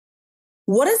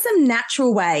What are some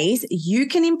natural ways you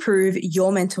can improve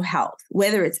your mental health?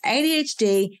 Whether it's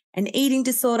ADHD, an eating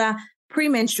disorder,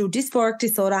 premenstrual dysphoric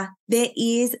disorder, there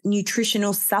is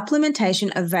nutritional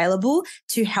supplementation available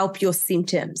to help your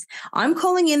symptoms. I'm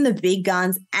calling in the big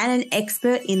guns and an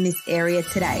expert in this area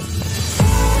today.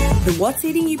 The What's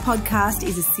Eating You podcast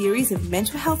is a series of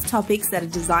mental health topics that are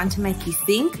designed to make you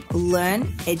think,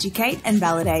 learn, educate, and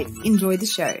validate. Enjoy the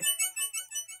show.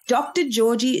 Dr.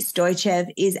 Georgi Stoychev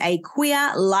is a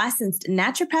queer licensed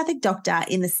naturopathic doctor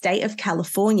in the state of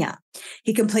California.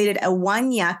 He completed a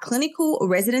 1-year clinical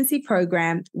residency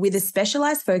program with a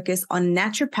specialized focus on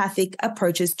naturopathic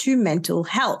approaches to mental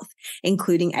health,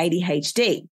 including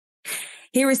ADHD.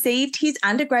 He received his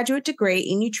undergraduate degree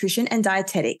in nutrition and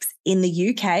dietetics in the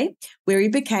UK, where he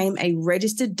became a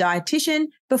registered dietitian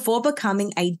before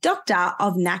becoming a doctor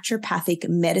of naturopathic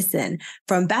medicine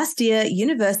from Bastyr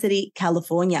University,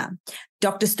 California.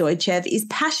 Dr. Stoychev is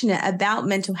passionate about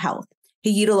mental health.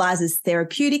 He utilizes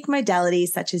therapeutic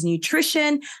modalities such as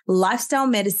nutrition, lifestyle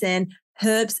medicine,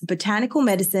 herbs, botanical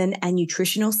medicine, and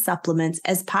nutritional supplements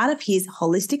as part of his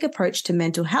holistic approach to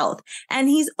mental health and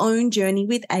his own journey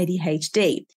with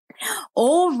ADHD.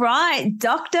 All right,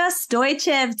 Dr.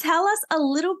 Stoychev, tell us a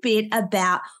little bit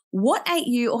about what ate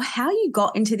you or how you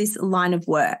got into this line of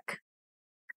work.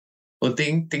 Well,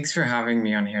 thanks for having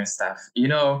me on here, Steph. You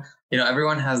know,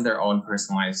 everyone has their own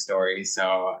personal life story,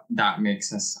 so that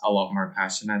makes us a lot more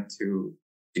passionate to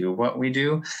do what we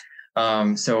do.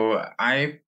 So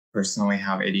I personally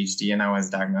have ADHD and I was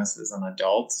diagnosed as an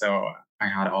adult. So I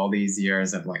had all these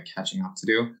years of catching up to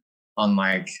do on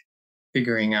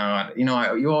figuring out,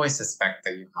 you always suspect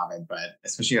that you have it, but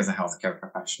especially as a healthcare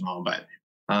professional, but,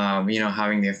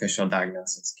 having the official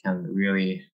diagnosis can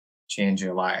really change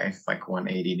your life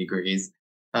 180 degrees.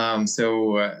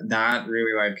 So that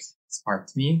really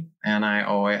sparked me. And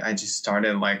I just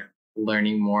started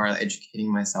learning more,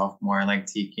 educating myself more,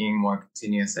 taking more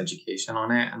continuous education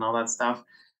on it and all that stuff.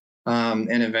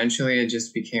 And eventually it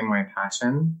just became my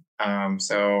passion.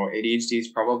 So ADHD is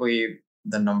probably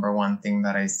the number one thing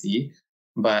that I see,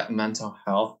 but mental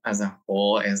health as a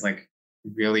whole is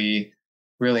really,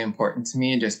 really important to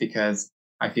me, just because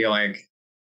I feel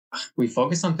we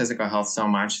focus on physical health so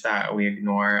much that we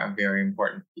ignore a very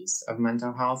important piece of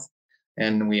mental health.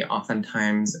 And we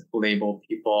oftentimes label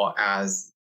people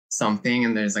as something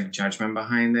and there's judgment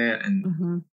behind it.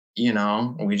 And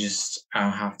we just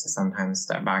have to sometimes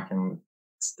step back and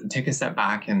take a step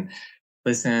back and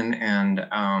listen and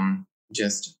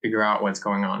just figure out what's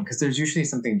going on, because there's usually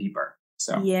something deeper.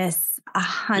 So yes,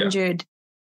 100%.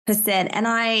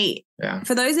 And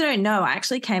for those who don't know, I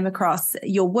actually came across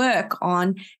your work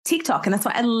on TikTok, and that's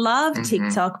why I love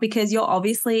TikTok, because are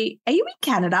you in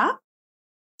Canada?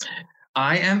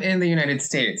 I am in the United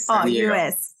States. San Diego.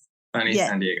 US. Sunny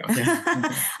San Diego.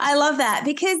 Yeah. I love that,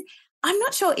 because I'm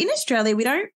not sure, in Australia,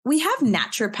 we have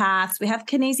naturopaths, we have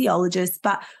kinesiologists,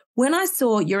 but when I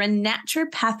saw you're a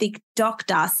naturopathic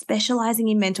doctor specializing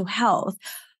in mental health,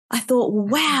 I thought,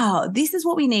 wow, this is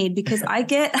what we need, because I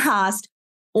get asked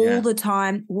all the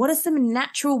time, what are some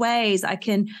natural ways I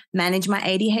can manage my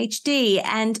ADHD?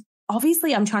 And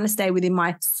obviously I'm trying to stay within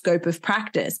my scope of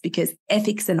practice because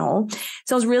ethics and all.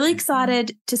 So I was really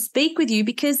excited to speak with you,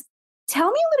 because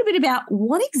tell me a little bit about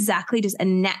what exactly does a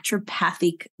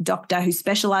naturopathic doctor who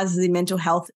specializes in mental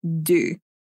health do?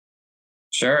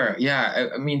 Sure. Yeah.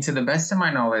 I mean, to the best of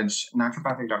my knowledge,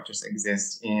 naturopathic doctors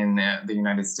exist in the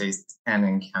United States and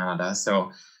in Canada.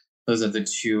 So those are the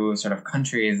two sort of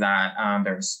countries that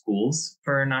there are schools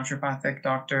for naturopathic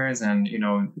doctors. And,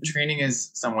 training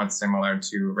is somewhat similar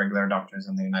to regular doctors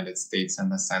in the United States, in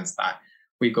the sense that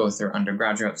we go through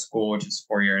undergraduate school, which is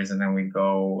 4 years, and then we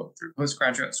go through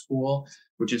postgraduate school,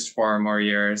 which is 4 more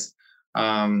years.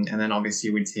 And then obviously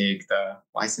we take the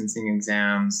licensing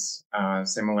exams,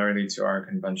 similarly to our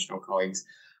conventional colleagues.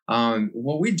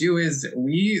 What we do is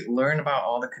we learn about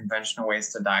all the conventional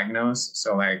ways to diagnose.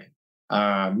 So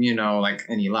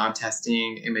any lab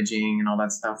testing, imaging, and all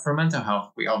that stuff. For mental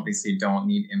health, we obviously don't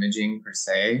need imaging per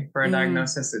se for a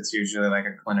diagnosis. It's usually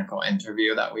a clinical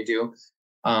interview that we do.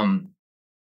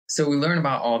 So we learn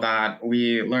about all that.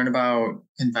 We learn about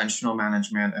conventional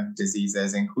management of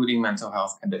diseases, including mental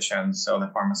health conditions, so the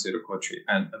pharmaceutical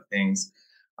treatment of things.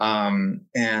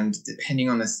 And depending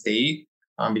on the state,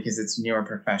 because it's newer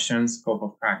profession, scope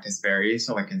of practice varies.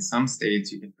 So in some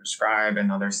states you can prescribe,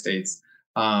 in other states,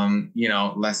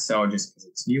 less so, just because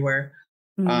it's newer.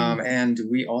 And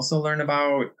we also learn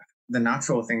about the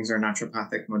natural things or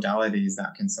naturopathic modalities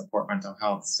that can support mental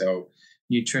health. So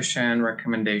nutrition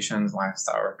recommendations,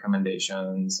 lifestyle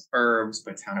recommendations, herbs,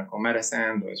 botanical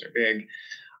medicine, those are big.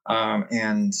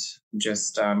 And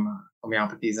just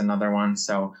homeopathy is another one.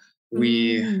 So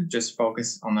we just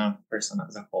focus on the person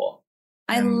as a whole.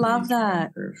 I love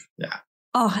that. Yeah.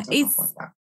 Oh,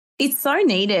 it's so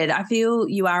needed. I feel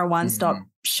you are a one-stop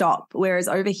shop, whereas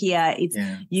over here, it's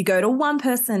you go to one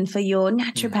person for your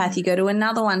naturopath, you go to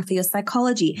another one for your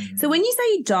psychology. So when you say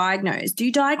you diagnose, do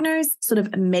you diagnose sort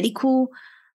of medical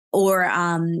or,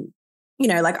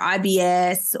 like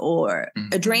IBS or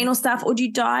adrenal stuff, or do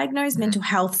you diagnose mental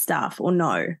health stuff or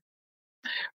no?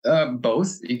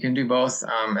 Both. You can do both,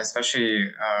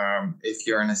 especially if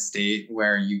you're in a state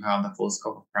where you have the full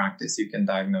scope of practice. You can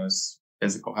diagnose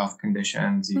physical health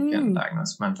conditions. You can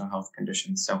diagnose mental health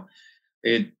conditions. So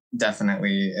it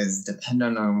definitely is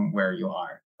dependent on where you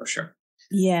are, for sure.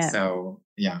 Yeah. So,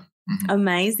 yeah.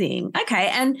 Amazing. Okay.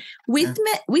 And with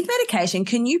medication,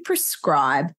 can you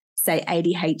prescribe, say,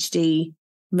 ADHD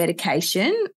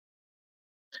medication?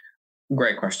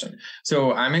 Great question.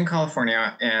 So I'm in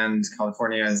California, and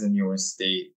California is a newer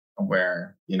state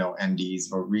where,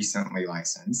 NDs were recently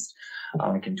licensed,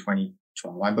 like in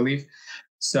 2012, I believe.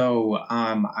 So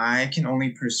I can only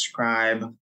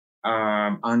prescribe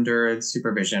under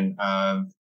supervision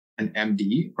of an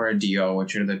MD or a DO,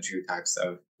 which are the two types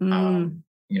of,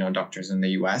 doctors in the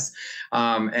US.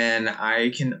 And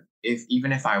I can,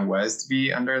 even if I was to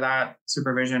be under that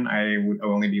supervision, I would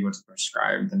only be able to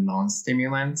prescribe the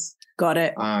non-stimulants. Got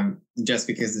it. Just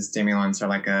because the stimulants are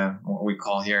like what we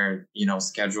call here,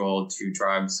 Schedule 2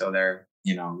 drugs. So they're,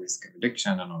 risk of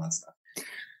addiction and all that stuff.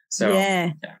 So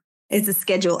yeah. It's a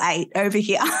Schedule 8 over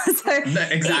here. So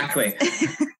exactly.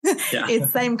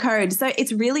 It's same code. So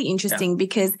it's really interesting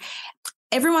because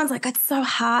everyone's like, it's so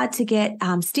hard to get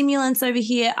stimulants over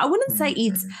here. I wouldn't say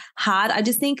it's hard. I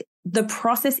just think the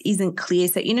process isn't clear.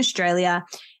 So in Australia,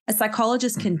 a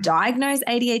psychologist can diagnose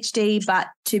ADHD, but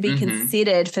to be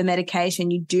considered for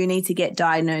medication, you do need to get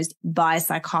diagnosed by a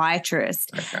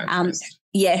psychiatrist.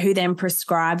 Who then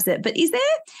prescribes it. But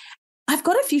I've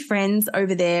got a few friends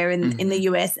over there in the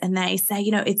US, and they say,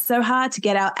 it's so hard to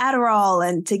get our Adderall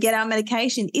and to get our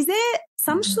medication. Is there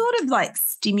some sort of like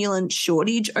stimulant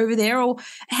shortage over there, or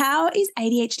how is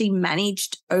ADHD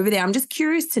managed over there? I'm just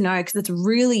curious to know because it's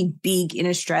really big in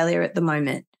Australia at the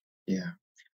moment. Yeah.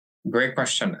 Great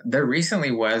question. There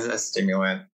recently was a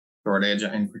stimulant shortage,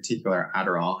 in particular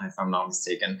Adderall, if I'm not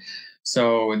mistaken.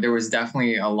 So there was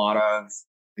definitely a lot of,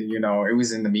 it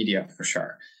was in the media for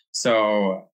sure.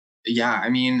 So yeah, I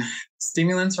mean,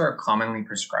 stimulants are a commonly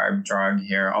prescribed drug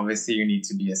here. Obviously, you need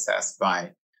to be assessed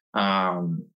by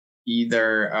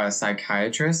either a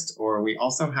psychiatrist, or we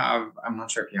also have, I'm not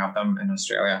sure if you have them in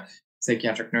Australia,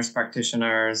 psychiatric nurse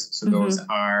practitioners. So those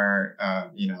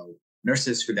are,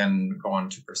 nurses who then go on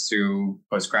to pursue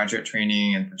postgraduate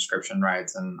training and prescription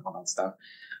rights and all that stuff.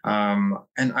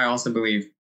 And I also believe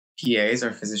PAs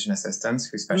or physician assistants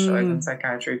who specialize in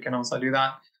psychiatry can also do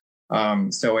that.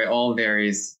 So it all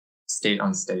varies state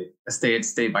by state.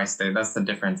 That's the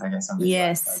difference, I guess.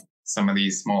 Yes. Some of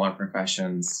these smaller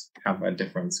professions have a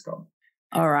different scope.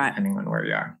 All right. Depending on where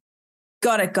you are.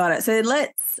 Got it. So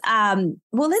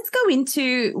let's go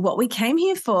into what we came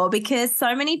here for, because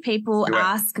so many people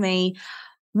ask me,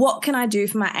 what can I do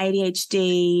for my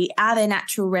ADHD? Are there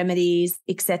natural remedies,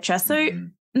 etc.? So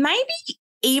maybe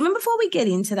even before we get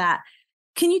into that,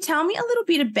 can you tell me a little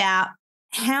bit about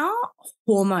how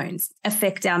hormones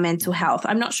affect our mental health?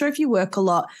 I'm not sure if you work a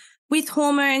lot with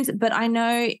hormones, but I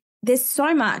know there's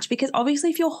so much, because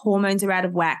obviously if your hormones are out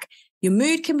of whack, your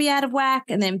mood can be out of whack,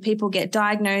 and then people get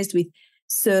diagnosed with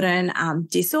certain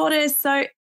disorders. So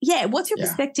what's your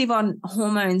perspective on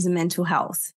hormones and mental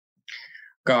health?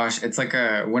 Gosh, it's like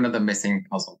one of the missing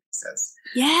puzzle pieces.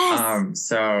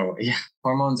 Yes.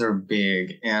 Hormones are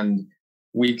big, and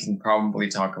we can probably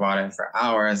talk about it for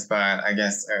hours, but I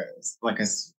guess like a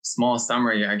small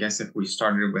summary, I guess if we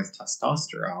started with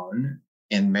testosterone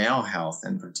in male health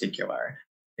in particular,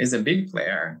 is a big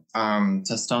player.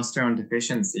 Testosterone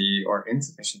deficiency or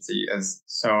insufficiency is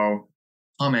so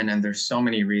common, and there's so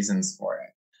many reasons for it.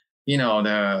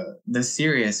 The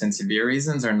serious and severe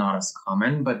reasons are not as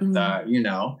common, but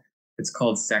it's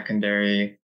called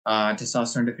secondary.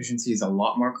 Testosterone deficiency is a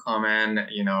lot more common,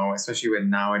 especially with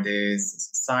nowadays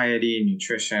society,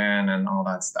 nutrition, and all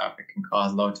that stuff. It can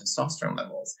cause low testosterone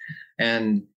levels.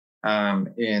 And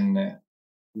in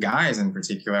guys in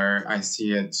particular, I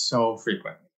see it so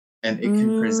frequently. And it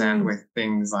can present with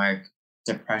things like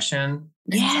depression,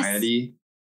 anxiety,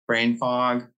 brain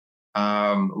fog,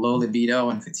 low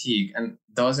libido, and fatigue. And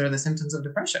those are the symptoms of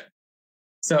depression.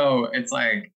 So it's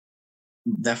like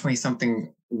definitely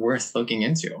something worth looking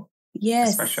into. Yes.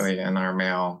 Especially in our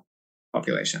male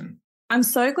population. I'm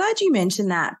so glad you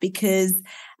mentioned that because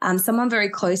someone very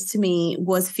close to me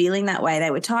was feeling that way.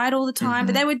 They were tired all the time,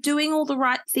 but they were doing all the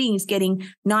right things, getting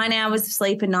 9 hours of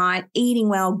sleep a night, eating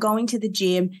well, going to the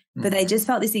gym, but they just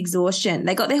felt this exhaustion.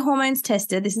 They got their hormones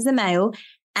tested. This is a male,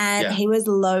 and he was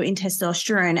low in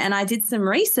testosterone. And I did some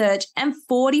research, and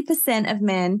 40% of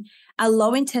men are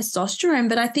low in testosterone.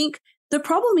 But I think the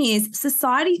problem is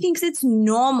society thinks it's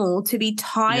normal to be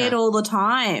tired all the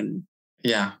time.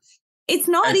 Yeah. It's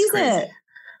not, is it?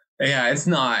 Yeah, it's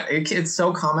not. It's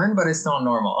so common, but it's not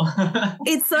normal.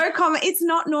 It's so common. It's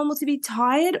not normal to be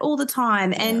tired all the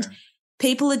time. And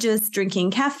people are just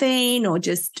drinking caffeine or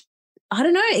just, I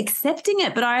don't know, accepting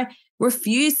it. But I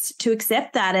refused to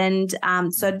accept that. And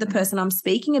so did the person I'm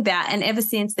speaking about. And ever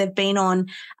since they've been on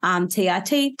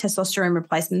TRT, testosterone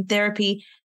replacement therapy,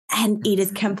 and it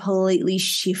has completely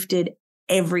shifted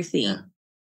everything. Yeah.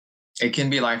 It can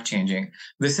be life-changing.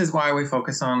 This is why we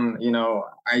focus on,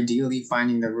 ideally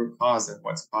finding the root cause of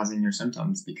what's causing your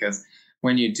symptoms, because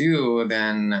when you do,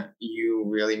 then you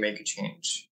really make a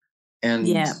change. And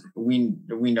we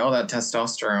know that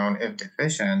testosterone, if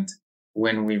deficient,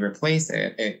 when we replace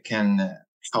it, it can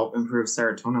help improve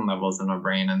serotonin levels in our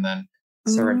brain. And then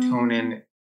serotonin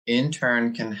in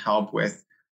turn can help with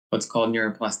what's called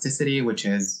neuroplasticity, which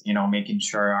is, making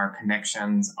sure our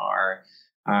connections are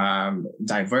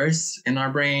diverse in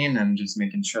our brain and just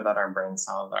making sure that our brain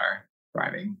cells are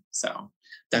thriving. So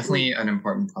definitely an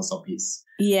important puzzle piece.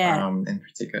 In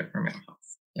particular for mental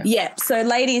health. So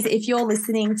ladies, if you're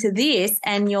listening to this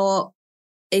and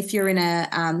if you're in a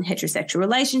heterosexual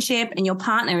relationship and your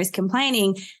partner is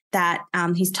complaining that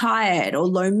he's tired or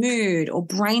low mood or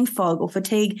brain fog or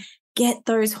fatigue, get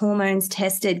those hormones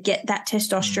tested, get that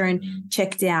testosterone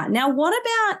checked out. Now, what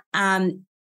about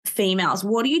females?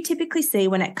 What do you typically see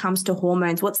when it comes to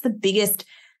hormones? What's the biggest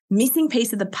missing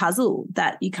piece of the puzzle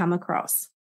that you come across?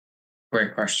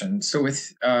 Great question. So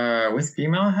with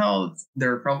female health,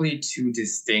 there are probably two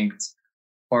distinct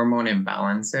hormone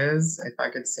imbalances, if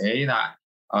I could say, that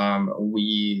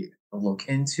we look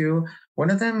into. One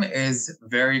of them is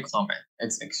very common.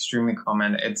 It's extremely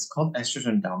common. It's called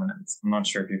estrogen dominance. I'm not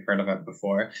sure if you've heard of it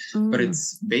before, but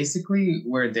it's basically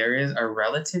where there is a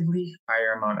relatively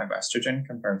higher amount of estrogen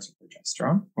compared to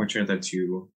progesterone, which are the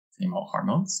two female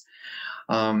hormones.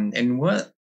 And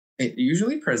what it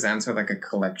usually presents with like a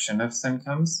collection of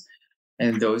symptoms.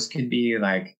 And those could be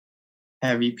like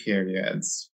heavy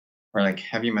periods or like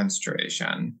heavy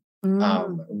menstruation,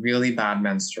 really bad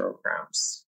menstrual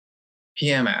cramps,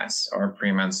 PMS or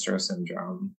premenstrual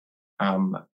syndrome,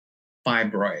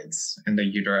 fibroids in the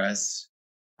uterus,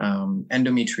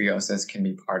 endometriosis can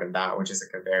be part of that, which is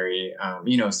like a very,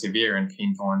 severe and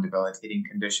painful and debilitating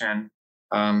condition.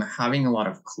 Having a lot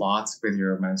of clots with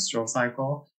your menstrual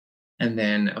cycle. And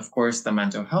then, of course, the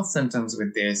mental health symptoms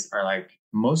with this are like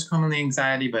most commonly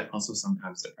anxiety, but also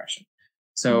sometimes depression.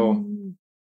 So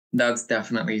that's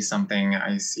definitely something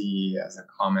I see as a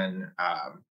common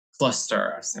cluster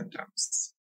of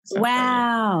symptoms.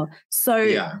 Wow. So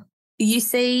you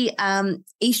see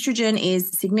estrogen is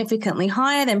significantly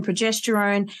higher than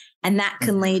progesterone, and that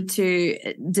can lead to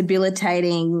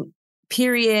debilitating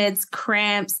periods,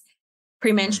 cramps,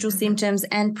 premenstrual symptoms,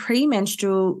 and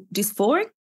premenstrual dysphoric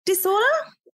disorder?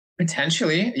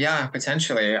 Potentially.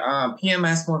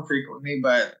 PMS more frequently,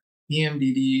 but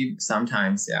PMDD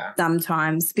sometimes,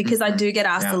 Sometimes, because I do get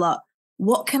asked a lot,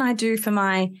 what can I do for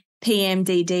my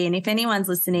PMDD? And if anyone's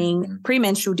listening,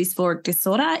 premenstrual dysphoric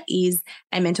disorder is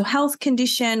a mental health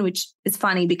condition, which is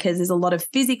funny because there's a lot of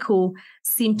physical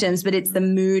symptoms, but it's the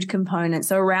mood component.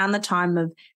 So around the time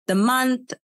of the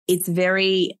month, it's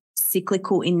very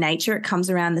cyclical in nature. It comes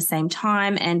around the same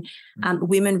time. And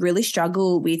women really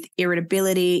struggle with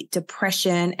irritability,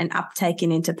 depression, and uptake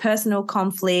in interpersonal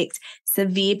conflict,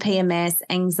 severe PMS,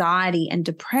 anxiety, and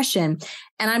depression.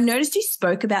 And I've noticed you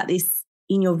spoke about this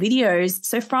in your videos.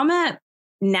 So from a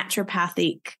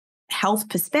naturopathic health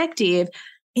perspective,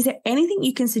 is there anything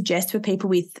you can suggest for people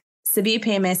with severe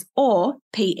PMS or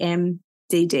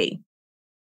PMDD?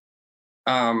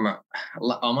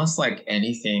 Almost like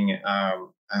anything,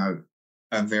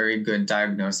 a very good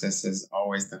diagnosis is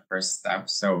always the first step.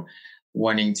 So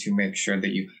wanting to make sure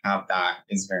that you have that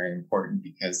is very important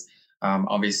because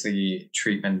obviously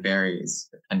treatment varies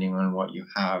depending on what you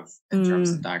have in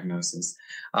terms of diagnosis.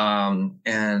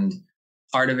 And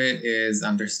part of it is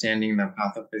understanding the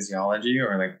pathophysiology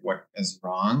or like what is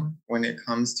wrong when it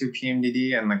comes to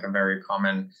PMDD, and like a very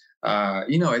common,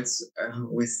 it's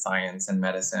with science and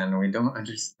medicine, we don't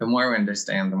understand. The more we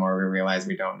understand, the more we realize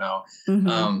we don't know.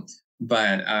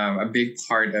 But a big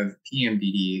part of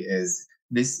PMDD is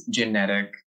this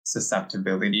genetic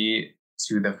susceptibility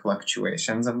to the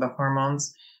fluctuations of the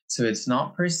hormones. So it's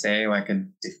not per se like a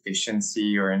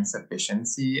deficiency or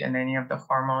insufficiency in any of the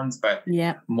hormones, but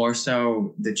more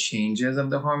so the changes of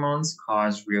the hormones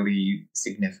cause really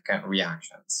significant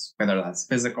reactions, whether that's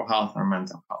physical health or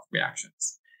mental health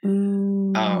reactions.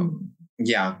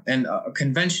 Yeah. And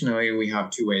conventionally, we have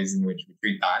two ways in which we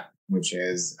treat that, which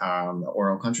is the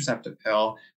oral contraceptive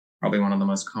pill, probably one of the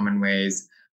most common ways,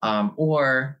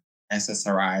 or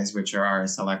SSRIs, which are our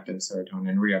selective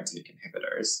serotonin reuptake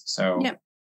inhibitors. So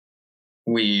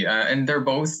and they're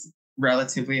both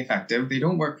relatively effective. They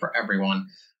don't work for everyone,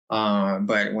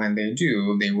 but when they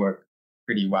do, they work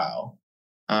pretty well.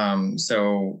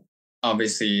 So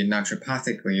obviously,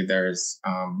 naturopathically, there's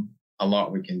a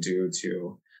lot we can do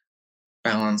to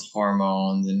balance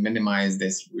hormones and minimize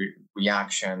this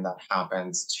reaction that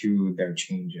happens to their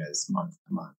changes month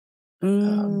to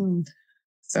month.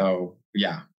 So,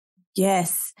 yeah.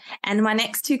 Yes. And my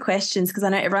next two questions, because I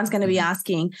know everyone's going to be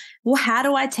asking, well, how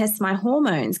do I test my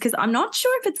hormones? Because I'm not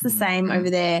sure if it's the same over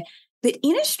there, but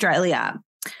in Australia,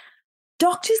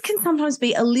 doctors can sometimes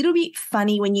be a little bit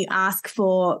funny when you ask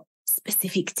for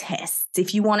specific tests.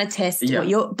 If you want to test what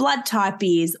your blood type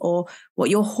is or what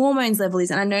your hormones level is.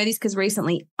 And I know this because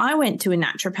recently I went to a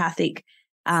naturopathic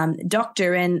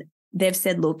doctor and they've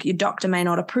said, look, your doctor may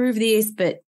not approve this,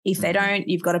 but if they don't,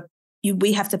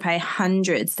 we have to pay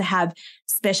hundreds to have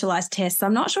specialized tests. So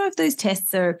I'm not sure if those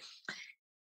tests are,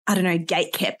 I don't know,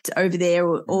 gate kept over there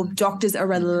or doctors are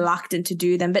reluctant to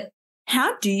do them. But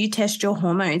how do you test your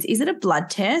hormones? Is it a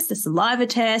blood test, a saliva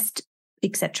test,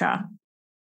 etc.?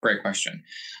 Great question.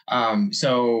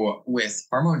 So with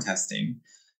hormone testing,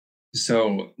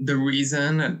 so the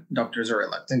reason doctors are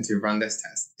reluctant to run this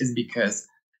test is because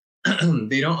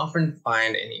they don't often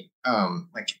find any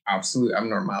like absolute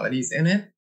abnormalities in it.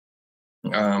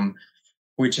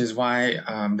 Which is why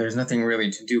there's nothing really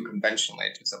to do conventionally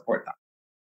to support that.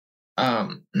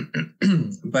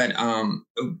 But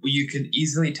you could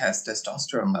easily test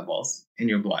testosterone levels in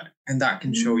your blood, and that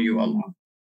can show you a lot.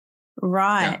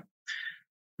 Right.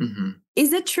 Yeah.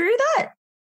 Is it true that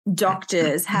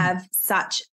doctors have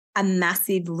such a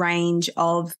massive range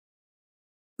of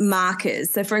markers?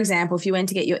 So, for example, if you went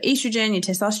to get your estrogen, your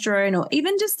testosterone, or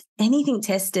even just anything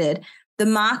tested, the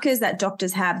markers that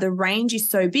doctors have, the range is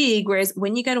so big, whereas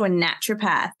when you go to a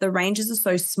naturopath, the ranges are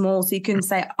so small. So you can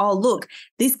say, oh, look,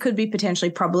 this could be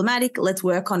potentially problematic. Let's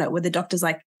work on it. Where the doctor's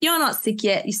like, you're not sick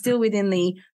yet. You're still within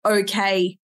the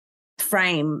okay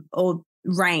frame or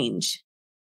range.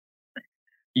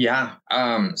 Yeah.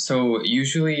 So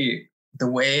usually the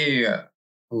way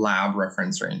lab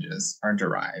reference ranges are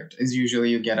derived is usually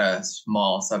you get a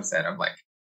small subset of like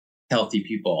healthy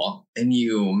people and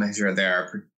you measure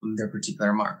their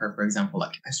particular marker, for example,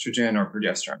 like estrogen or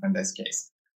progesterone in this case,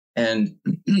 and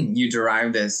you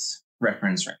derive this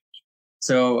reference range.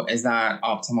 So is that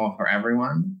optimal for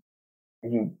everyone?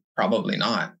 Probably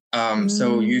not.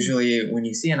 So usually when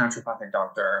you see a naturopathic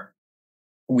doctor,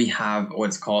 we have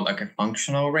what's called like a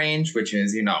functional range, which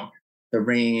is, the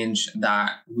range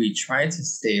that we try to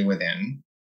stay within,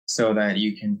 so that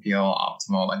you can feel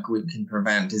optimal, like we can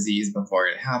prevent disease before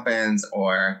it happens,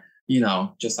 or,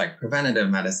 just like preventative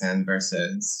medicine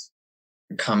versus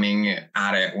coming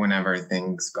at it whenever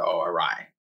things go awry.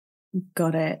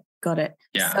 Got it.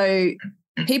 Yeah. So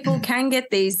people can get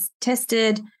these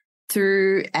tested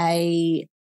through a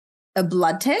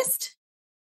blood test?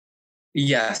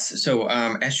 Yes. So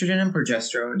estrogen and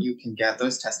progesterone, you can get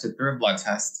those tested through a blood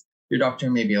test. Your doctor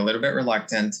may be a little bit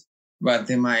reluctant, but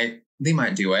they might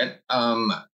do it.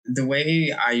 The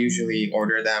way I usually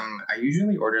order them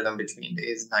between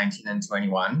days 19 and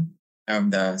 21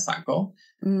 of the cycle,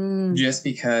 just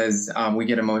because we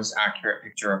get a most accurate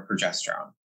picture of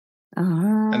progesterone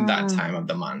at that time of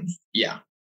the month. Yeah.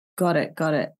 Got it.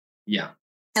 Yeah.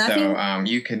 And so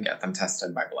you can get them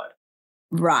tested by blood.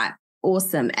 Right.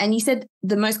 Awesome. And you said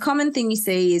the most common thing you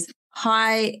see is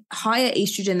higher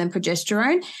estrogen than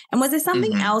progesterone. And was there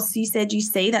something else you said you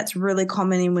see that's really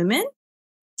common in women?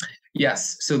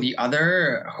 Yes. So the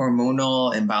other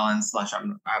hormonal imbalance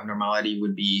 / abnormality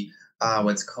would be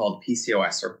what's called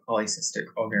PCOS, or polycystic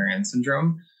ovarian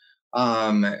syndrome.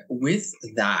 With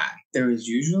that, there is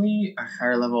usually a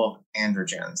higher level of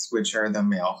androgens, which are the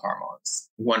male hormones,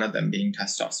 one of them being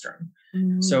testosterone.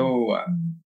 So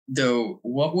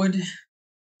what would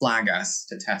flag us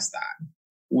to test that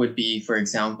would be, for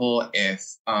example, if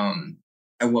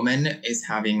a woman is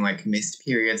having like missed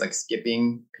periods, like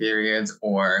skipping periods,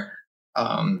 or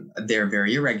they're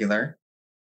very irregular,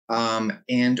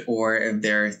 and or if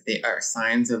there are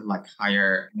signs of like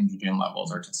higher androgen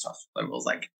levels or testosterone levels,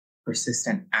 like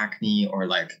persistent acne, or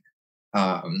like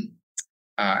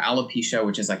alopecia,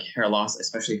 which is like hair loss,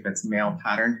 especially if it's male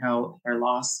pattern hair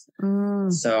loss.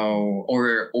 So,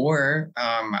 or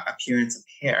appearance of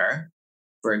hair,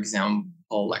 for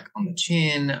example, like on the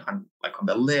chin, on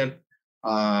the lip,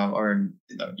 or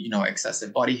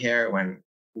excessive body hair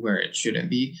where it shouldn't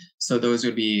be. So those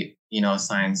would be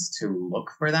signs to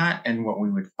look for that. And what we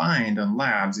would find on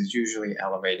labs is usually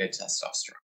elevated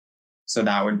testosterone. So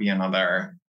that would be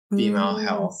another female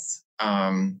health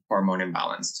hormone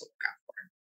imbalance to look at.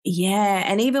 Yeah.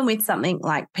 And even with something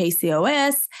like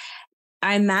PCOS,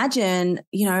 I imagine,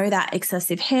 that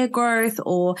excessive hair growth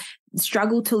or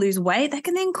struggle to lose weight, that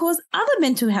can then cause other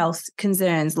mental health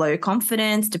concerns, low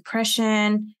confidence,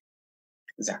 depression.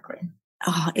 Exactly.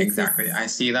 Oh, exactly. I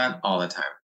see that all the time.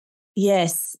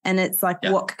 Yes. And it's like,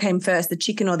 what came first, the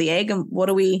chicken or the egg? And what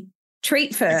do we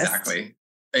treat first?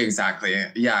 Exactly.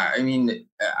 Yeah. I mean,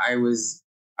 I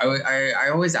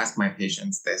always ask my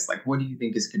patients this, like, what do you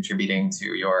think is contributing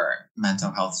to your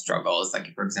mental health struggles?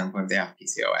 Like, for example, if they have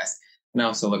PCOS. And I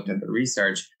also looked at the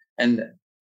research, and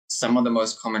some of the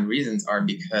most common reasons are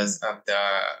because of the,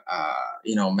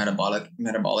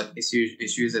 metabolic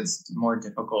issues. It's more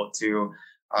difficult to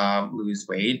lose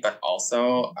weight, but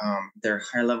also there are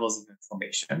high levels of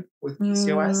inflammation with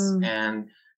PCOS, and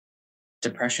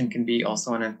depression can be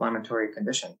also an inflammatory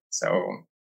condition. So,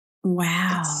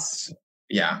 wow.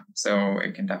 So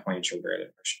it can definitely trigger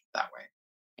depression that way.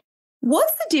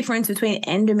 What's the difference between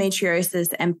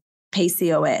endometriosis and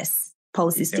PCOS?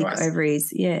 Polycystic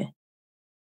ovaries, yeah.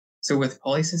 So with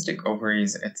polycystic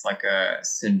ovaries, it's like a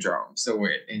syndrome. So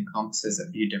it encompasses a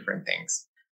few different things.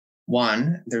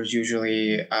 One, there's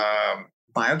usually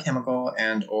biochemical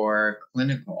and or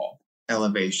clinical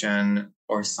elevation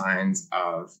or signs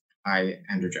of high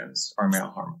androgens or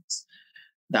male hormones.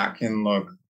 That can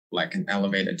look like an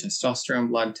elevated testosterone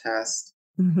blood test.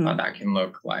 That can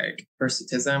look like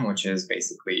hirsutism, which is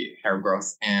basically hair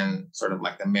growth in sort of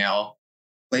like the male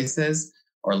places,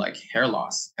 or like hair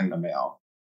loss in the male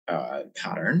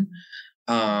pattern.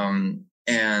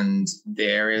 And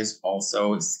there is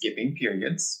also skipping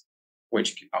periods,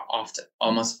 which often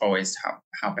almost always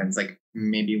happens. Like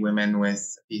maybe women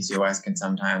with PCOS can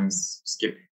sometimes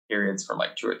skip periods for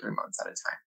like 2 or 3 months at a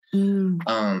time.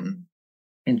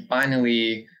 And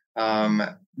finally,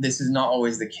 this is not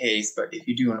always the case, but if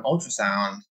you do an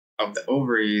ultrasound of the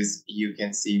ovaries, you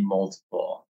can see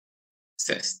multiple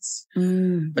cysts,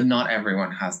 but not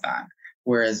everyone has that.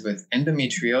 Whereas with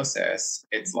endometriosis,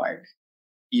 it's like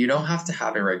you don't have to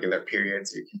have irregular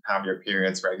periods. You can have your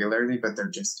periods regularly, but they're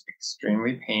just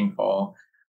extremely painful.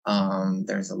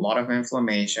 There's a lot of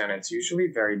inflammation. It's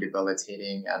usually very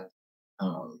debilitating, and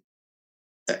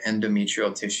the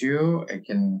endometrial tissue, it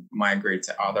can migrate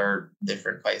to other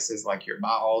different places like your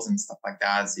bowels and stuff like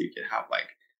that. So you could have like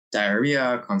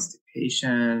diarrhea,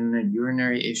 constipation,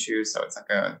 urinary issues. So it's like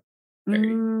a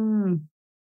very,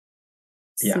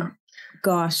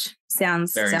 gosh,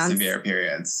 sounds severe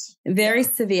periods. Very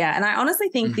severe. And I honestly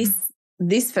think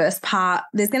this first part,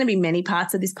 there's going to be many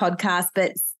parts of this podcast,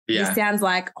 but it sounds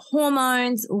like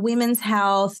hormones, women's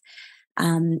health,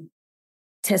 testosterone,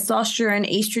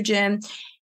 estrogen.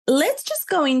 Let's just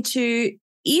go into,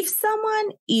 if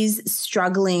someone is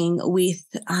struggling with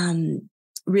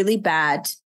really bad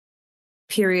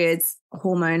periods,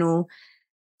 hormonal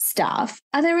stuff,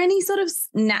 are there any sort of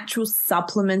natural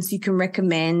supplements you can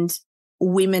recommend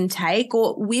women take,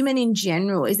 or women in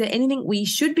general? Is there anything we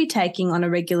should be taking on a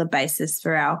regular basis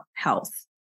for our health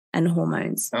and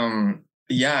hormones?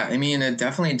 Yeah, I mean, it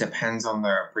definitely depends on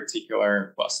the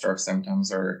particular cluster of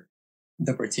symptoms or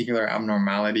the particular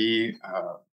abnormality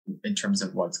in terms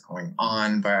of what's going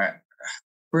on. But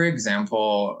for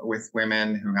example, with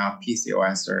women who have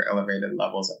PCOS or elevated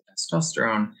levels of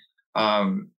testosterone,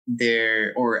 or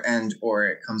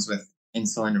it comes with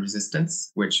insulin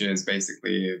resistance, which is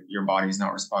basically your body's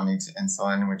not responding to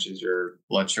insulin, which is your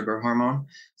blood sugar hormone.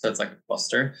 So it's like a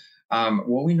cluster.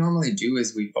 What we normally do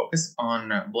is we focus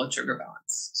on blood sugar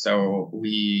balance. So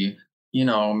we,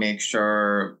 make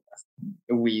sure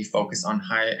we focus on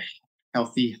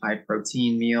healthy, high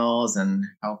protein meals and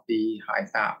healthy, high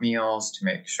fat meals to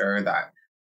make sure that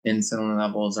insulin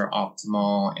levels are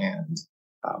optimal and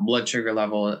blood sugar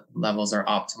levels are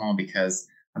optimal, because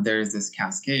there's this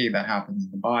cascade that happens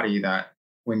in the body that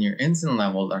when your insulin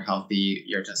levels are healthy,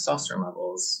 your testosterone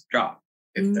levels drop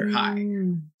if they're high.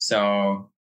 So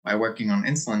by working on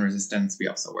insulin resistance, we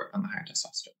also work on the high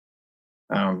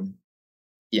testosterone.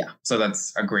 So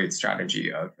that's a great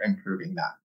strategy of improving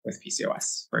that with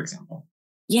PCOS, for example.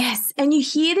 Yes. And you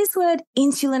hear this word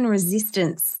insulin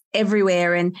resistance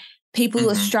everywhere. And people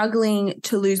are struggling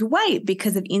to lose weight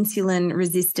because of insulin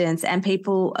resistance, and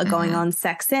people are going on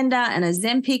Saxenda and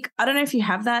Ozempic. I don't know if you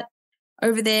have that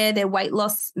over there. They're weight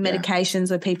loss medications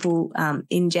where people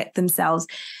inject themselves.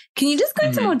 Can you just go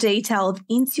into more detail of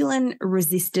insulin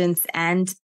resistance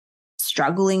and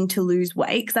struggling to lose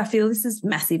weight? Because I feel this is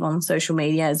massive on social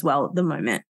media as well at the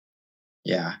moment.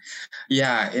 Yeah.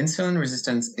 Insulin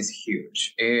resistance is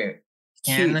huge. It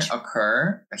can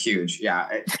occur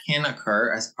it can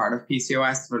occur as part of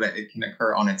PCOS, but it can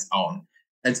occur on its own.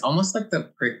 It's almost like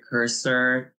the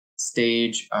precursor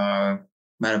stage of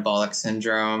metabolic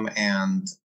syndrome and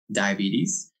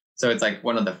diabetes. So it's like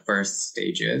one of the first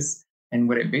stages. And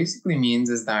what it basically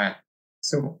means is that,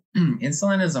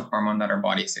 insulin is a hormone that our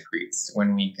body secretes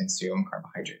when we consume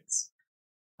carbohydrates.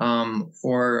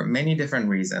 For many different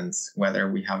reasons,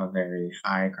 whether we have a very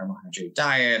high carbohydrate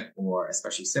diet or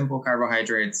especially simple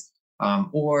carbohydrates,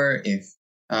 or if,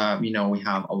 we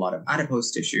have a lot of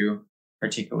adipose tissue,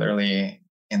 particularly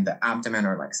in the abdomen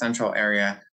or like central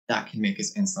area, that can make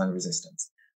us insulin resistant.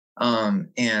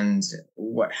 And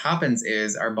what happens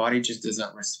is our body just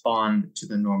doesn't respond to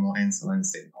the normal insulin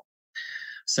signal.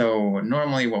 So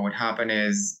normally what would happen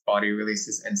is body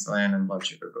releases insulin and blood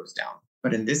sugar goes down.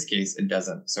 But in this case, it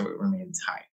doesn't. So it remains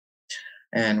high.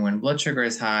 And when blood sugar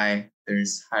is high,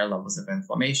 there's higher levels of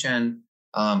inflammation.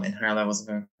 And higher levels of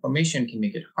inflammation can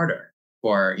make it harder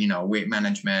for, weight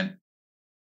management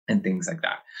and things like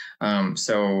that.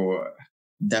 So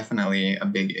definitely a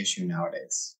big issue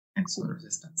nowadays, insulin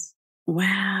resistance.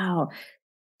 Wow.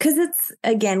 Because it's,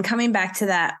 again, coming back to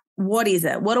that, what is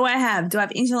it? What do I have? Do I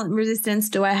have insulin resistance?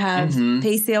 Do I have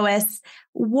PCOS?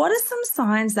 What are some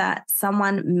signs that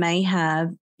someone may have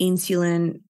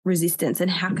insulin resistance,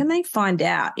 and how can they find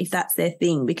out if that's their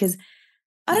thing? Because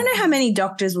I don't know how many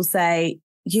doctors will say,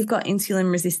 you've got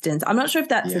insulin resistance. I'm not sure if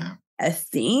that's a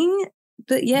thing,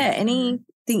 but anything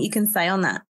you can say on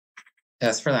that?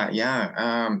 Yes, for that.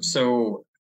 Yeah. So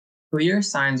clear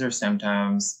signs or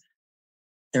symptoms,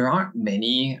 there aren't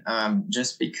many,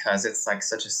 just because it's like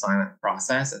such a silent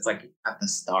process. It's like at the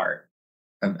start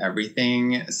of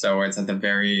everything. So it's at the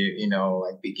very,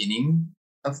 beginning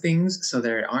of things. So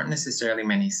there aren't necessarily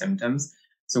many symptoms.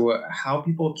 So how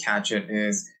people catch it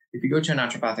is, if you go to a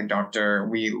naturopathic doctor,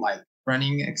 we like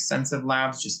running extensive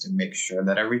labs just to make sure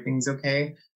that everything's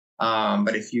okay.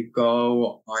 But if you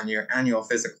go on your annual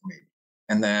physical maybe,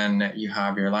 and then you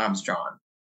have your labs drawn,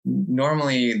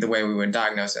 normally the way we would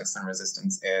diagnose insulin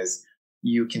resistance is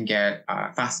you can get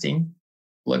fasting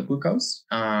blood glucose,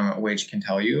 which can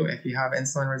tell you if you have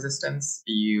insulin resistance.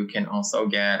 You can also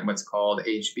get what's called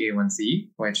HbA1c,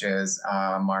 which is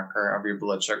a marker of your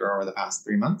blood sugar over the past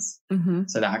 3 months.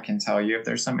 So that can tell you if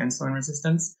there's some insulin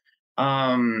resistance.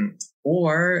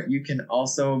 Or you can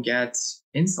also get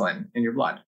insulin in your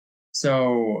blood.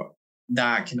 So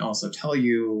that can also tell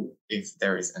you if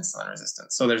there is insulin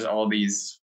resistance. So there's all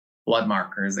these blood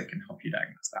markers that can help you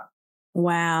diagnose that.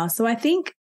 Wow. So I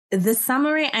think the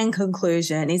summary and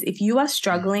conclusion is, if you are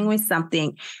struggling with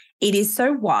something, it is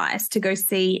so wise to go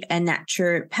see a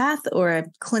naturopath or a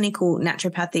clinical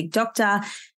naturopathic doctor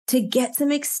to get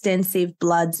some extensive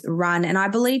bloods run. And I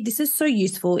believe this is so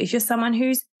useful if you're someone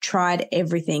who's tried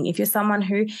everything, if you're someone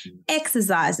who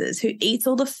exercises, who eats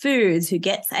all the foods, who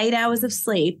gets 8 hours of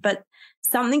sleep, but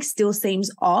something still seems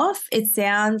off. It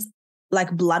sounds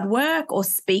like blood work or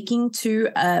speaking to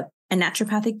a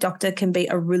naturopathic doctor can be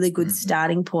a really good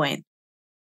starting point.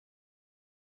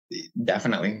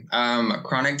 Definitely.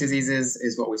 Chronic diseases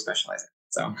is what we specialize in.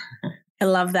 So I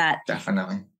love that.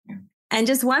 Definitely. Yeah. And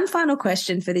just one final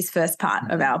question for this first part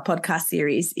of our podcast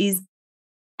series is,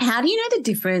 how do you know the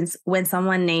difference when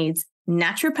someone needs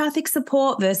naturopathic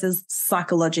support versus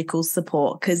psychological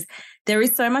support? Because there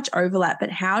is so much overlap, but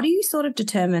how do you sort of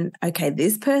determine, okay,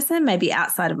 this person may be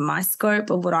outside of my scope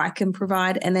of what I can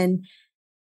provide? And then,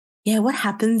 what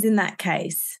happens in that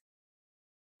case?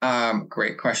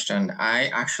 Great question. I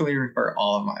actually refer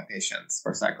all of my patients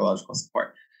for psychological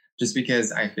support, just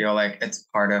because I feel like it's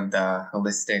part of the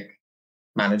holistic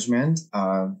management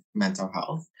of mental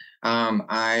health.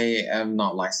 I am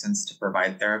not licensed to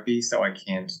provide therapy, so I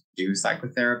can't do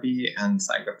psychotherapy, and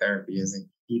psychotherapy is a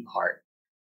key part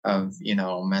of,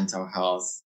 mental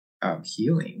health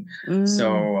healing.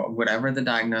 So whatever the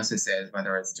diagnosis is,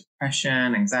 whether it's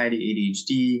depression, anxiety,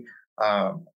 ADHD,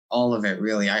 all of it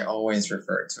really, I always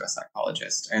refer to a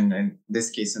psychologist. And in this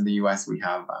case, in the US, we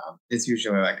have, it's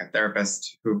usually like a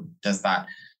therapist who does that.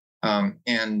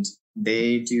 And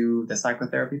they do the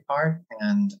psychotherapy part,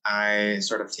 and I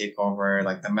sort of take over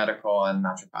like the medical and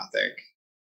naturopathic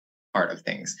part of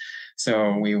things.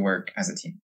 So we work as a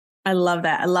team. I love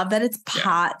that. I love that it's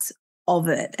part of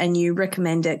it and you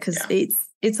recommend it because Yeah.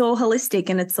 it's all holistic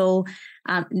and it's all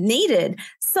needed.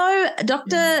 So,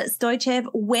 Dr. Stoychev,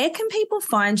 where can people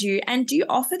find you, and do you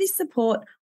offer this support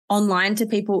online to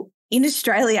people in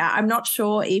Australia? I'm not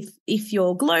sure if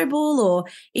you're global, or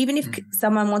even if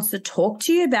someone wants to talk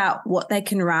to you about what they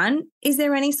can run. Is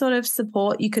there any sort of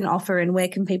support you can offer, and where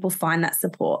can people find that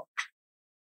support?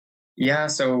 Yeah,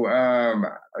 so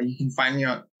you can find me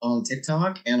on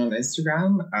TikTok and on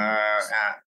Instagram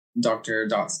at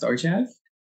dr.Stoychev.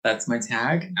 That's my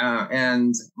tag.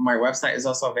 And my website is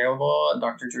also available,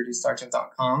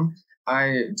 drgeorgistoychev.com.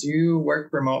 I do work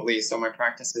remotely, so my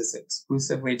practice is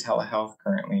exclusively telehealth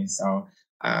currently. So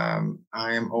I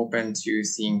am open to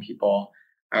seeing people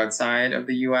outside of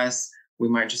the US. We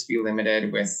might just be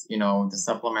limited with, the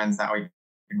supplements that we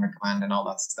can recommend and all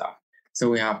that stuff. So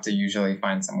we have to usually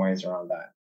find some ways around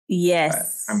that.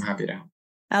 Yes. But I'm happy to.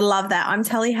 I love that. I'm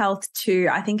telehealth too.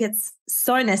 I think it's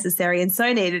so necessary and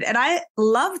so needed. And I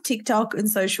love TikTok and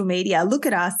social media. Look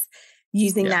at us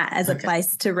using that as a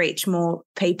place to reach more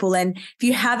people. And if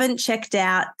you haven't checked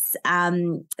out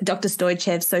Dr.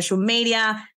 Stoychev's social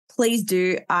media, please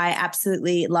do. I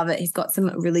absolutely love it. He's got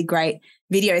some really great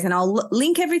videos, and I'll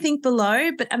link everything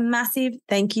below. But a massive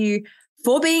thank you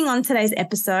for being on today's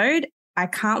episode. I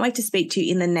can't wait to speak to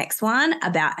you in the next one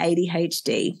about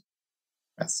ADHD.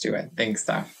 Let's do it. Thanks,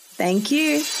 Steph. Thank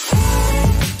you.